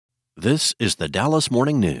This is the Dallas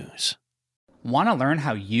Morning News. Want to learn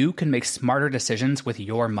how you can make smarter decisions with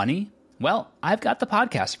your money? Well, I've got the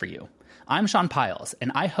podcast for you. I'm Sean Piles,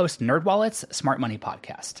 and I host NerdWallet's Smart Money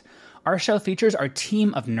Podcast. Our show features our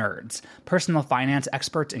team of nerds, personal finance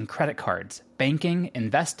experts in credit cards, banking,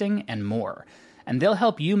 investing, and more. And they'll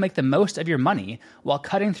help you make the most of your money while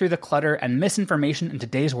cutting through the clutter and misinformation in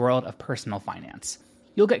today's world of personal finance.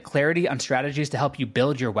 You'll get clarity on strategies to help you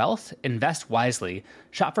build your wealth, invest wisely,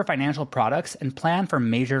 shop for financial products, and plan for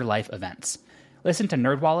major life events. Listen to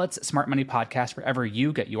NerdWallet's Smart Money Podcast wherever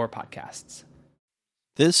you get your podcasts.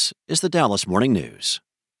 This is the Dallas Morning News.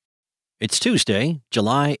 It's Tuesday,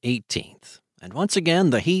 July 18th, and once again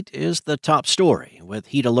the heat is the top story, with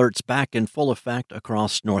heat alerts back in full effect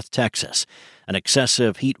across North Texas. An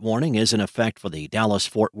excessive heat warning is in effect for the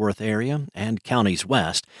Dallas-Fort Worth area and counties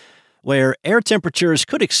west, where air temperatures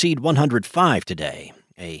could exceed 105 today.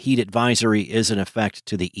 A heat advisory is in effect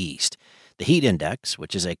to the east. The heat index,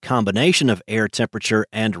 which is a combination of air temperature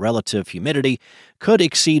and relative humidity, could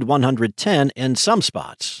exceed 110 in some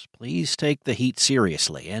spots. Please take the heat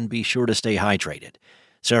seriously and be sure to stay hydrated.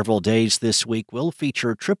 Several days this week will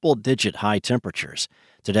feature triple-digit high temperatures.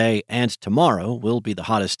 Today and tomorrow will be the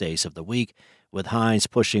hottest days of the week, with highs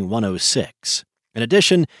pushing 106. In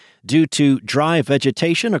addition, due to dry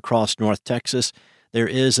vegetation across North Texas, there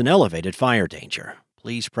is an elevated fire danger.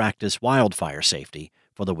 Please practice wildfire safety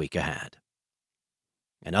for the week ahead.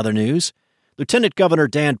 In other news, Lieutenant Governor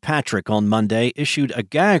Dan Patrick on Monday issued a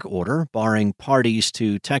gag order barring parties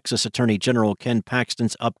to Texas Attorney General Ken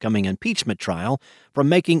Paxton's upcoming impeachment trial from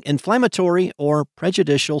making inflammatory or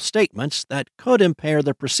prejudicial statements that could impair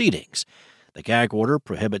the proceedings. The gag order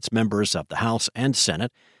prohibits members of the House and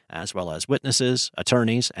Senate, as well as witnesses,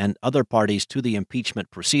 attorneys, and other parties to the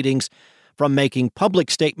impeachment proceedings, from making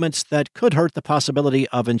public statements that could hurt the possibility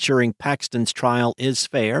of ensuring Paxton's trial is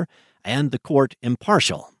fair and the court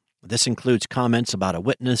impartial. This includes comments about a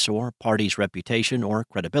witness or party's reputation or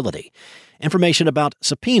credibility, information about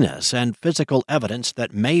subpoenas and physical evidence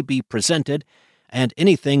that may be presented, and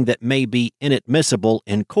anything that may be inadmissible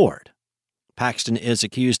in court. Paxton is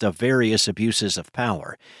accused of various abuses of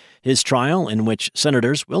power. His trial, in which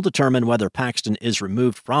senators will determine whether Paxton is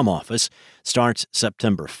removed from office, starts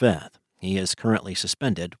September 5th. He is currently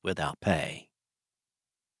suspended without pay.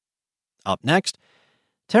 Up next,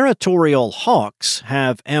 territorial hawks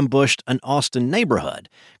have ambushed an Austin neighborhood,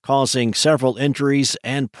 causing several injuries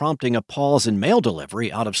and prompting a pause in mail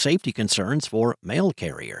delivery out of safety concerns for mail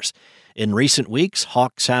carriers. In recent weeks,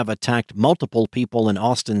 hawks have attacked multiple people in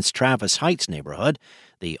Austin's Travis Heights neighborhood,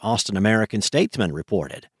 the Austin American-Statesman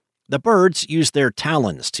reported. The birds use their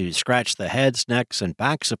talons to scratch the heads, necks, and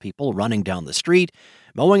backs of people running down the street,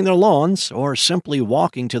 mowing their lawns, or simply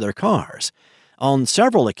walking to their cars. On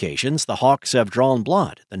several occasions, the hawks have drawn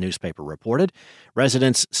blood, the newspaper reported.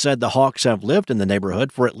 Residents said the hawks have lived in the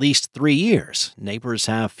neighborhood for at least 3 years. Neighbors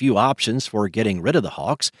have few options for getting rid of the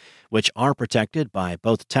hawks, which are protected by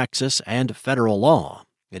both Texas and federal law.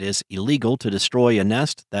 It is illegal to destroy a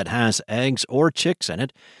nest that has eggs or chicks in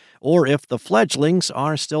it, or if the fledglings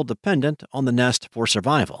are still dependent on the nest for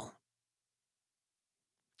survival.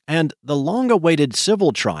 And the long-awaited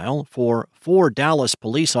civil trial for 4 Dallas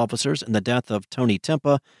police officers in the death of Tony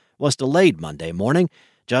Timpa was delayed Monday morning,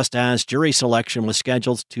 just as jury selection was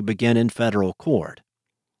scheduled to begin in federal court.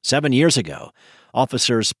 7 years ago,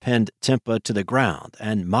 officers pinned Timpa to the ground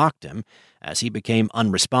and mocked him as he became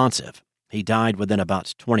unresponsive. He died within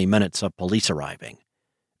about 20 minutes of police arriving.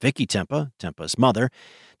 Vicky Timpa, Timpa's mother,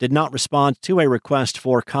 did not respond to a request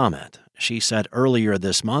for comment. She said earlier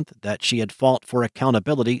this month that she had fought for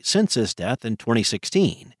accountability since his death in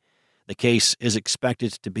 2016. The case is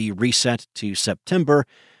expected to be reset to September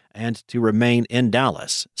and to remain in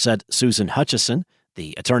Dallas, said Susan Hutchison,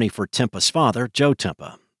 the attorney for Timpa's father, Joe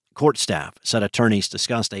Timpa. Court staff said attorneys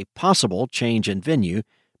discussed a possible change in venue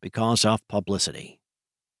because of publicity.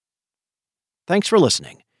 Thanks for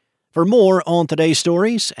listening. For more on today's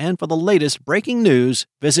stories and for the latest breaking news,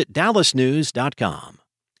 visit dallasnews.com.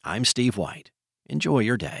 I'm Steve White. Enjoy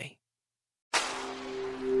your day.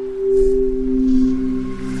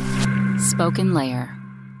 Spoken Layer.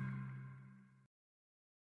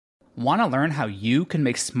 Want to learn how you can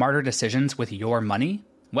make smarter decisions with your money?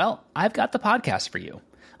 Well, I've got the podcast for you.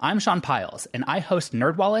 I'm Sean Piles, and I host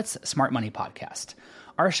NerdWallet's Smart Money Podcast.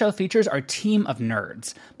 Our show features our team of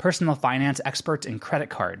nerds, personal finance experts in credit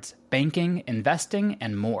cards, banking, investing,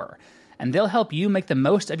 and more. And they'll help you make the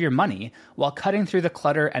most of your money while cutting through the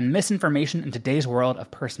clutter and misinformation in today's world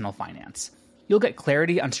of personal finance. You'll get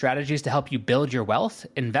clarity on strategies to help you build your wealth,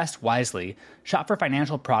 invest wisely, shop for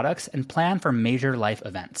financial products, and plan for major life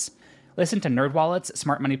events. Listen to NerdWallet's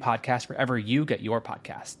Smart Money Podcast wherever you get your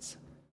podcasts.